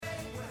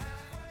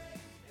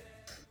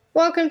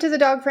Welcome to the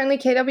Dog Friendly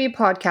KW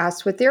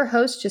podcast with your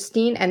hosts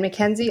Justine and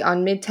Mackenzie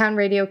on Midtown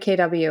Radio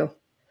KW.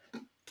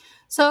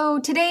 So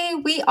today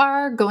we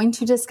are going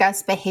to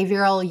discuss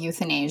behavioral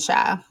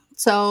euthanasia.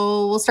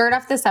 So we'll start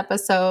off this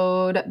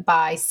episode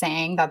by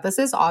saying that this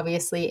is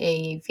obviously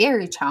a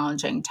very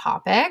challenging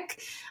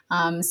topic.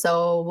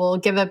 So we'll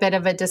give a bit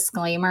of a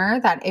disclaimer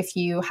that if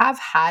you have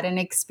had an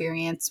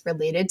experience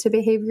related to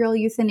behavioral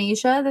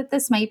euthanasia, that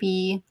this might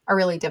be a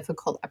really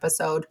difficult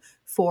episode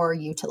for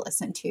you to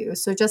listen to.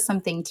 So just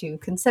something to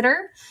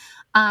consider.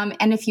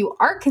 And if you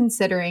are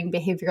considering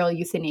behavioral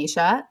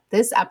euthanasia,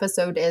 this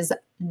episode is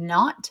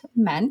not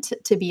meant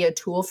to be a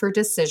tool for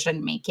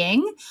decision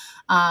making.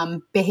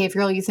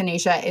 Behavioral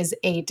euthanasia is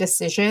a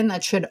decision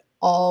that should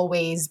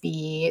always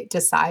be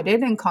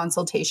decided in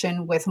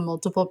consultation with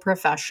multiple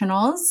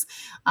professionals,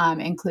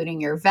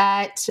 including your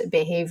vet,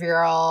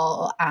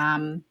 behavioral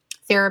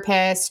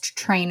therapist,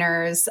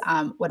 trainers,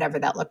 whatever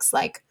that looks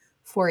like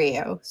for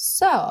you.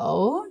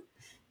 So,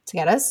 to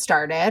get us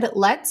started,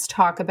 let's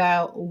talk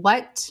about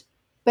what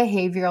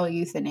behavioral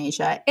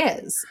euthanasia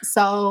is.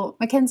 So,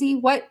 Mackenzie,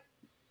 what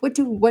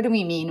do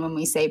we mean when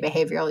we say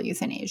behavioral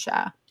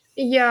euthanasia?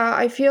 Yeah,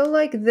 I feel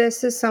like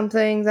this is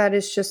something that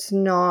is just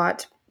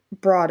not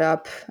brought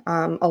up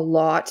a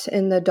lot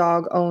in the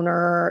dog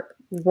owner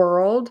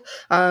world.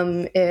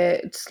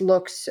 It's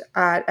looked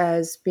at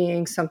as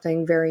being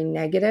something very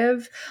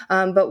negative,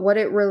 but what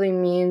it really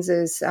means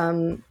is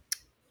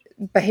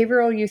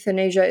behavioral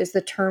euthanasia is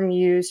the term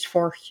used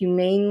for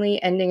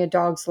humanely ending a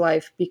dog's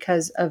life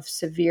because of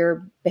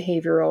severe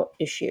behavioral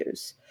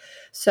issues.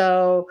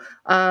 So,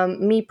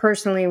 me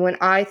personally, when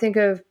I think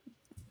of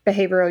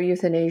behavioral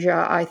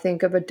euthanasia, I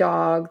think of a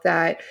dog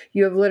that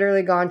you have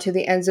literally gone to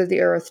the ends of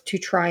the earth to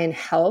try and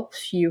help.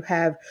 You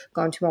have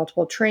gone to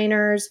multiple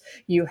trainers.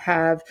 You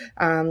have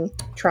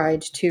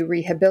tried to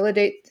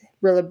rehabilitate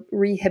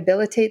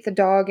the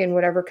dog in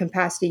whatever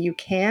capacity you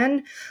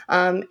can.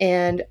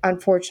 And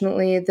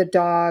unfortunately, the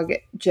dog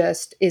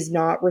just is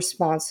not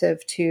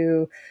responsive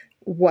to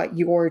what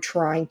you're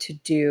trying to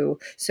do.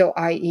 So,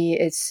 i.e.,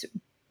 it's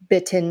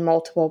bitten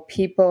multiple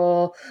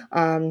people.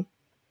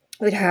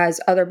 It has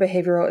other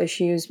behavioral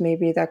issues,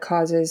 maybe that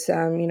causes,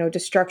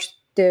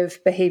 destructive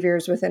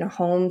behaviors within a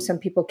home. Some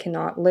people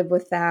cannot live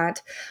with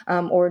that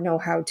or know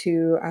how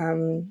to,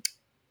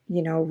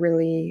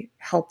 really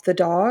help the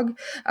dog.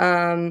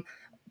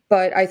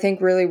 But I think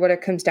really what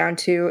it comes down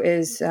to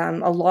is a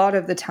lot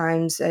of the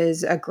times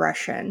is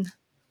aggression.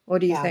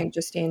 What do you think,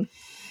 Justine?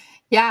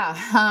 Yeah.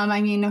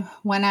 I mean,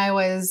 when I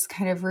was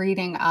kind of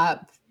reading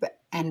up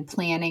and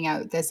planning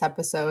out this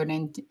episode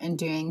and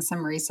doing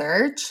some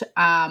research,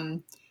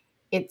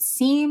 it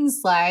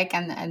seems like,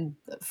 and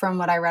from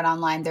what I read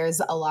online, there's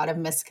a lot of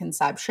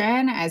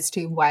misconception as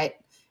to what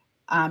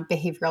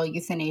behavioral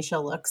euthanasia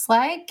looks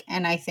like.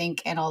 And I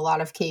think in a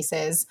lot of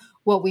cases,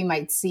 what we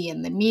might see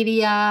in the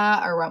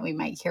media or what we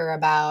might hear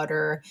about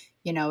or,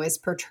 is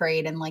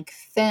portrayed in like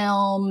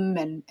film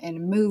and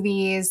in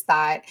movies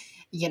that,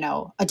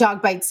 a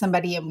dog bites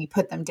somebody and we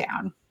put them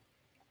down.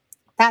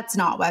 That's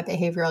not what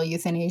behavioral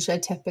euthanasia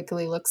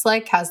typically looks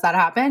like. Has that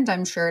happened?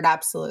 I'm sure it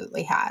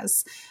absolutely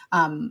has.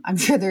 I'm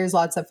sure there's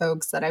lots of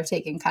folks that have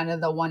taken kind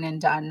of the one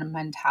and done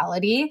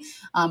mentality,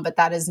 but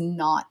that is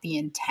not the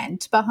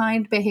intent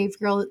behind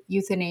behavioral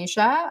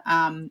euthanasia.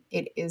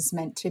 It is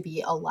meant to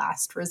be a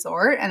last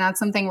resort. And that's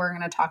something we're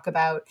going to talk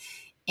about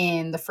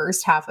in the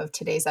first half of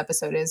today's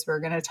episode is we're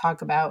going to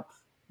talk about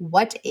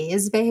what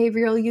is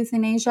behavioral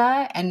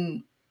euthanasia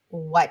and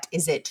what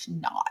is it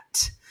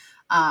not.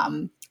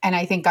 And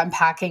I think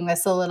unpacking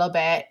this a little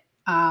bit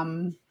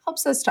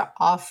helps us to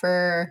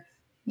offer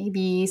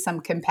maybe some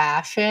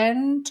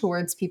compassion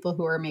towards people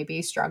who are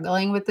maybe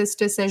struggling with this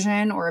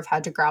decision or have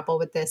had to grapple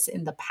with this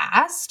in the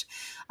past.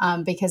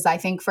 Because I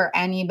think for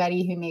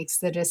anybody who makes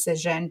the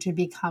decision to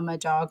become a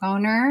dog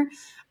owner,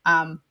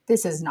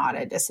 this is not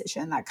a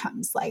decision that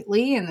comes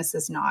lightly, and this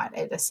is not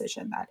a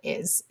decision that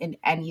is in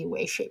any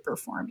way, shape, or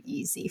form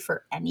easy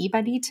for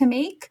anybody to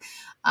make.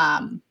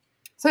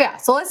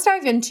 So let's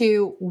dive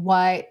into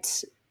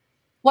what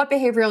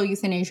behavioral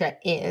euthanasia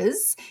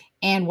is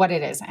and what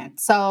it isn't.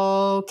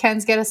 So,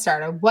 Ken's get us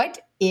started. What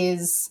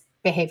is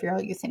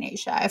behavioral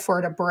euthanasia if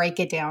we're to break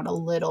it down a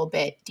little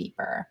bit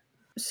deeper?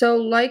 So,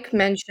 like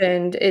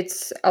mentioned,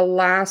 it's a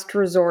last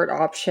resort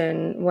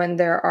option when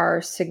there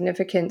are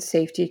significant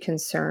safety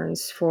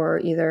concerns for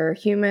either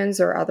humans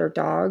or other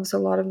dogs, a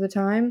lot of the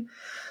time.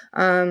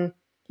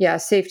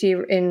 Safety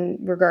in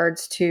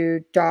regards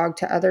to dog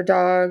to other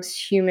dogs,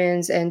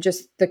 humans, and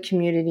just the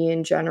community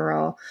in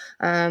general.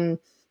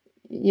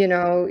 You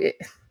know,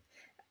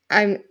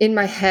 I'm in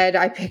my head,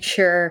 I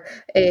picture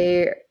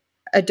a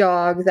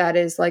dog that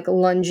is like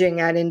lunging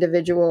at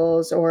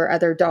individuals or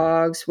other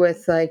dogs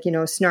with like,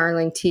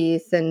 snarling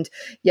teeth. And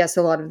yes,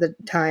 a lot of the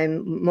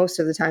time, most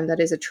of the time,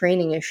 that is a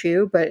training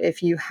issue. But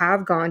if you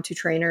have gone to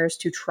trainers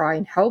to try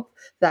and help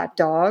that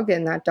dog,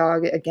 and that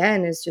dog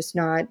again is just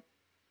not,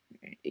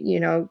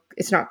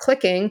 it's not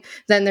clicking,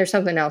 then there's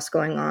something else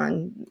going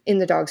on in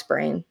the dog's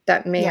brain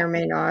that may or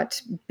may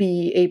not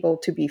be able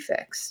to be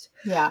fixed.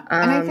 Yeah.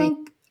 And I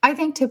think I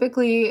think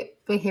typically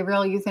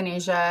behavioral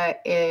euthanasia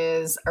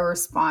is a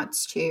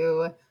response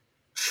to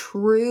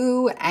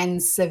true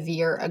and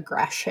severe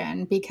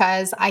aggression,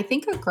 because I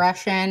think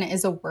aggression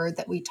is a word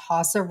that we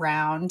toss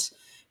around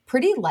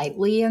pretty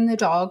lightly in the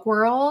dog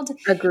world.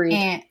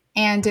 Agreed.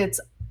 And it's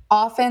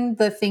often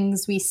the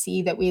things we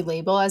see that we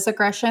label as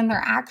aggression,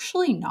 they're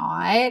actually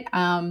not.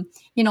 A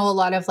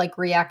lot of like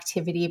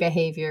reactivity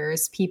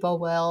behaviors people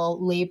will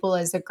label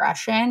as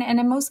aggression. And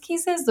in most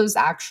cases, those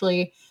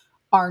actually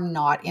are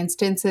not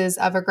instances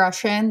of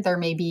aggression. There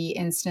may be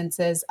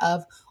instances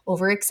of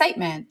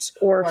overexcitement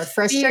Or or fear.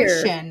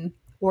 frustration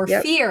or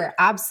Yep. fear.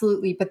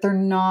 Absolutely. But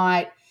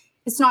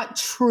it's not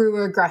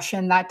true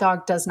aggression. That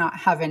dog does not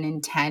have an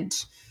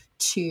intent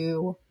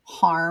to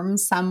harm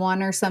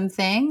someone or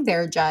something.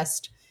 They're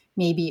just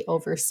maybe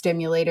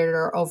overstimulated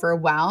or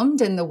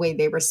overwhelmed. And the way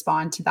they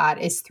respond to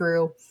that is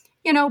through,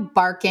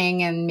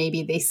 barking, and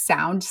maybe they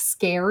sound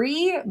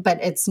scary,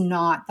 but it's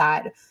not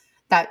that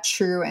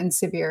true and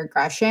severe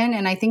aggression.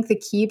 And I think the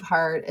key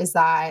part is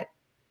that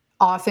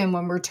often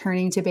when we're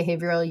turning to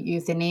behavioral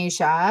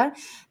euthanasia,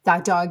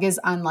 that dog is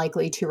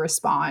unlikely to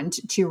respond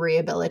to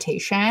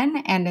rehabilitation.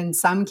 And in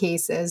some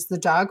cases, the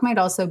dog might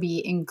also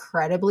be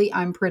incredibly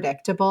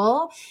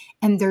unpredictable,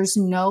 and there's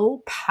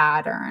no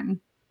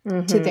pattern to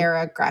Mm-hmm. their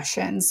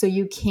aggression. So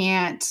you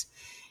can't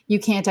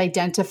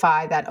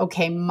identify that,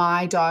 okay,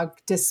 my dog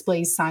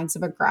displays signs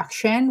of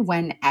aggression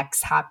when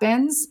X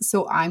happens,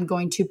 so I'm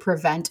going to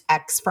prevent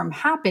X from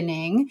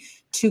happening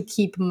to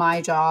keep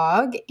my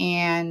dog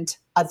and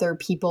other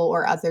people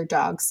or other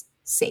dogs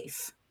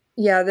safe.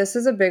 Yeah, this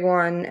is a big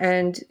one.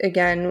 And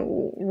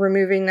again,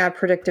 removing that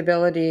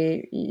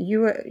predictability,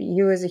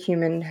 you as a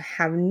human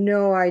have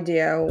no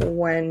idea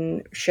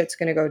when shit's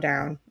going to go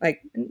down.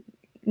 Like,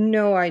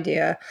 no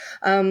idea.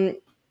 And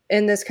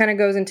this kind of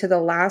goes into the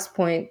last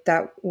point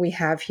that we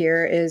have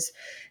here is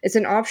it's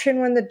an option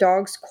when the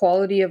dog's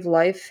quality of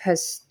life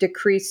has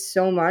decreased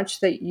so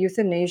much that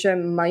euthanasia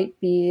might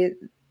be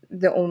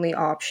the only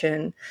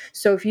option.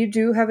 So if you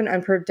do have an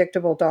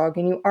unpredictable dog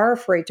and you are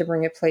afraid to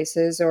bring it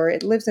places, or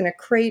it lives in a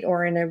crate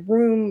or in a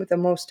room the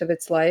most of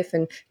its life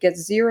and gets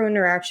zero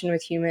interaction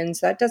with humans,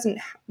 that doesn't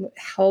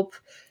help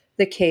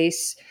the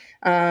case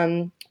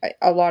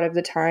a lot of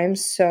the time.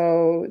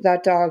 So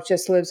that dog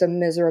just lives a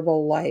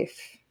miserable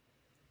life.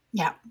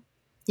 Yeah.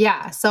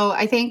 Yeah. So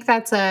I think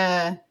that's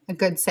a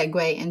good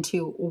segue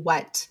into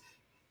what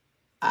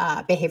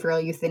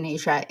behavioral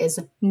euthanasia is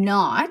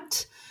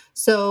not.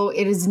 So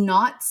it is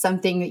not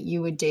something that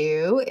you would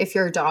do if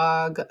your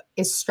dog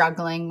is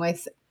struggling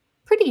with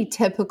pretty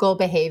typical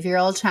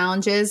behavioral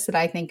challenges that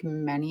I think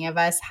many of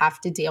us have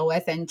to deal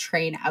with and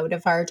train out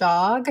of our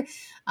dog.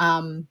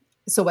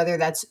 So whether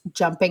that's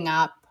jumping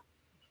up,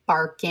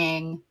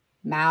 barking,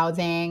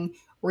 mouthing,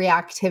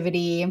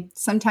 reactivity,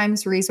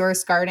 sometimes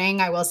resource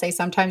guarding. I will say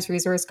sometimes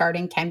resource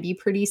guarding can be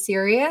pretty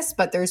serious,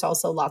 but there's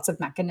also lots of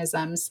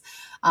mechanisms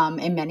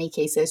in many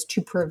cases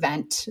to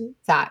prevent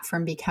that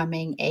from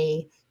becoming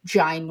a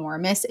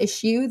ginormous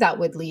issue that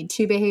would lead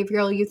to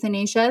behavioral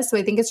euthanasia. So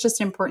I think it's just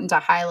important to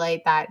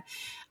highlight that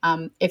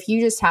if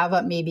you just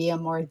have maybe a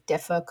more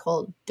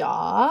difficult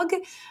dog,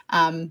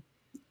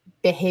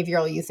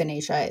 behavioral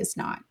euthanasia is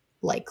not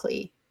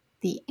likely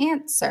the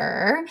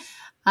answer.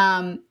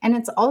 And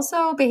it's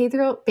also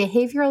behavioral.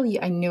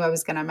 I knew I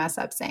was going to mess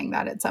up saying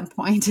that at some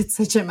point. It's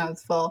such a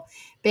mouthful.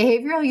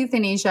 Behavioral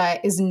euthanasia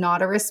is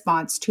not a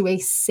response to a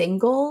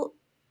single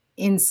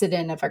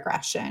incident of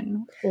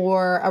aggression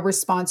or a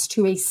response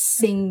to a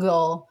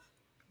single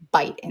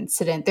bite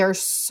incident. There are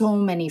so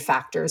many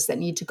factors that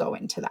need to go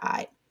into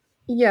that.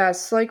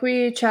 Yes, like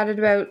we chatted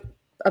about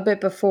a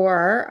bit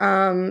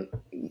before,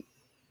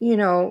 you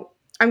know,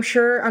 I'm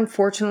sure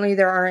unfortunately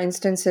there are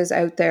instances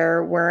out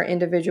there where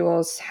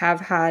individuals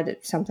have had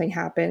something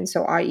happen.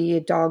 So, i.e.,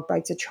 a dog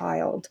bites a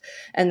child,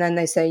 and then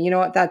they say, you know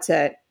what, that's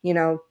it.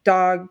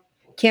 Dog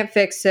can't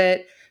fix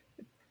it.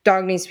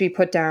 Dog needs to be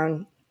put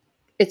down.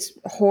 It's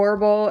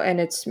horrible, and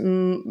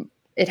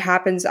it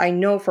happens. I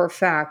know for a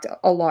fact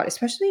a lot,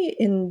 especially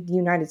in the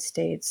United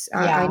States.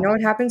 I Yeah. know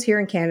it happens here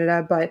in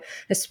Canada, but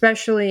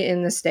especially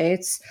in the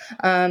States,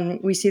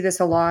 we see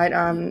this a lot,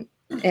 and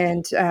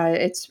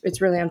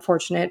it's really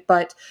unfortunate.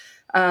 But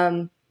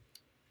the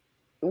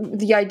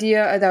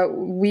idea that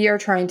we are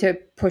trying to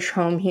push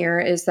home here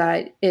is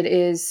that it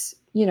is,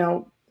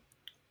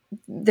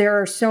 there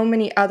are so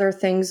many other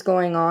things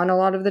going on a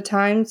lot of the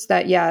times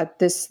that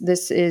this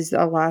is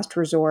a last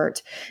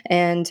resort.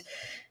 And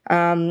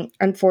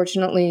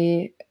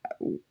unfortunately,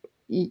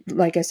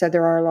 like I said,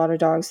 there are a lot of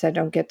dogs that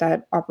don't get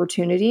that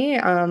opportunity.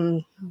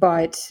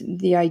 But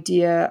the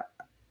idea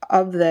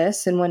of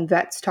this, and when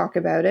vets talk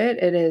about it,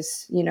 it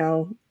is,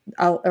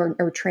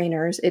 or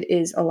trainers, it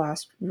is a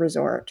last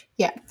resort.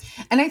 Yeah.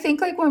 And I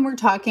think like when we're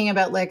talking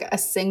about like a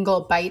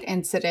single bite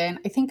incident,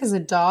 I think as a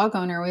dog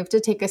owner, we have to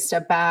take a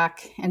step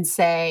back and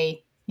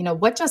say,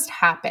 what just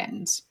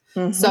happened?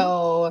 Mm-hmm.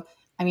 So,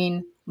 I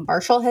mean,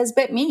 Marshall has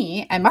bit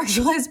me and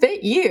Marshall has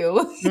bit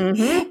you.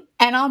 Mm-hmm.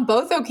 And on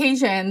both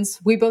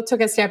occasions, we both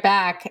took a step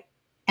back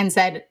and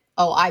said,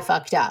 oh, I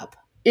fucked up.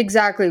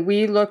 Exactly.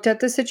 We looked at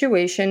the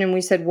situation and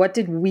we said, what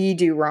did we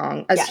do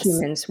wrong as Yes.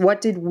 humans?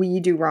 What did we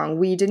do wrong?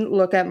 We didn't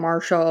look at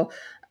Marshall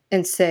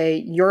and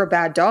say, you're a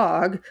bad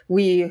dog.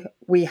 We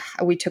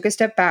took a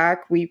step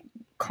back. We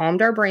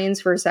calmed our brains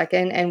for a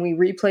second and we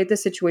replayed the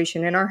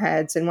situation in our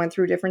heads and went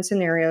through different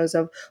scenarios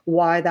of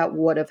why that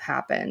would have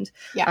happened.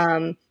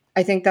 Yeah.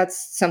 I think that's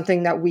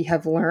something that we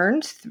have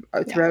learned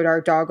throughout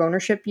our dog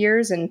ownership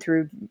years and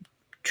through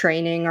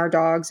training our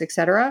dogs,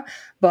 etc.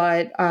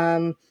 But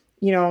I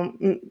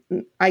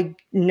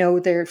know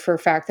there for a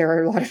fact there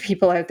are a lot of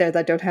people out there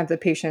that don't have the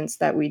patience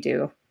that we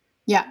do.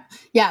 Yeah.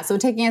 Yeah. So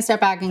taking a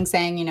step back and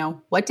saying,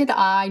 what did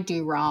I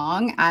do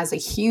wrong as a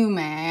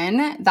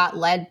human that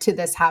led to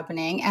this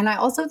happening? And I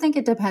also think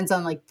it depends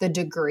on like the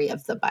degree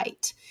of the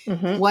bite.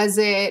 Mm-hmm. Was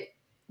it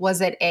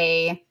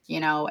a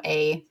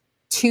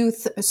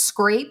tooth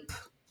scrape,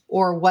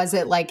 or was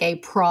it like a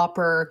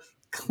proper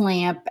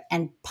clamp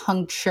and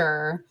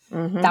puncture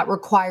that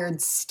required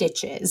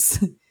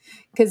stitches?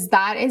 Because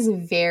that is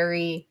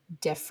very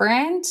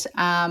different.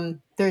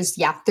 There's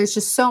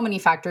just so many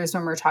factors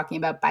when we're talking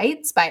about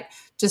bites, but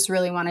just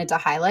really wanted to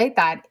highlight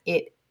that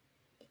this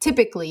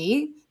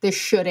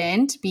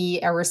shouldn't be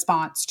a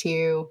response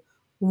to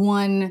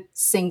one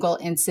single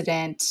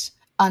incident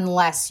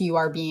unless you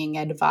are being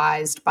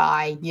advised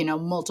by,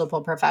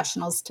 multiple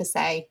professionals to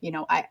say,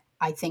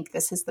 I think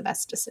this is the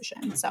best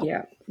decision. So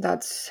yeah,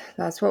 that's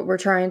what we're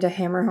trying to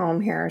hammer home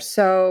here.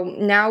 So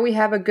now we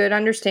have a good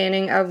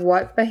understanding of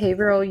what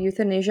behavioral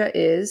euthanasia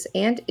is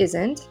and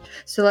isn't.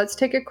 So let's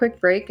take a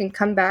quick break and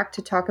come back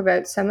to talk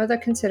about some of the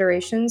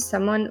considerations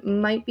someone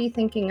might be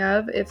thinking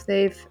of if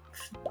they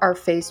are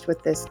faced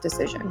with this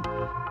decision.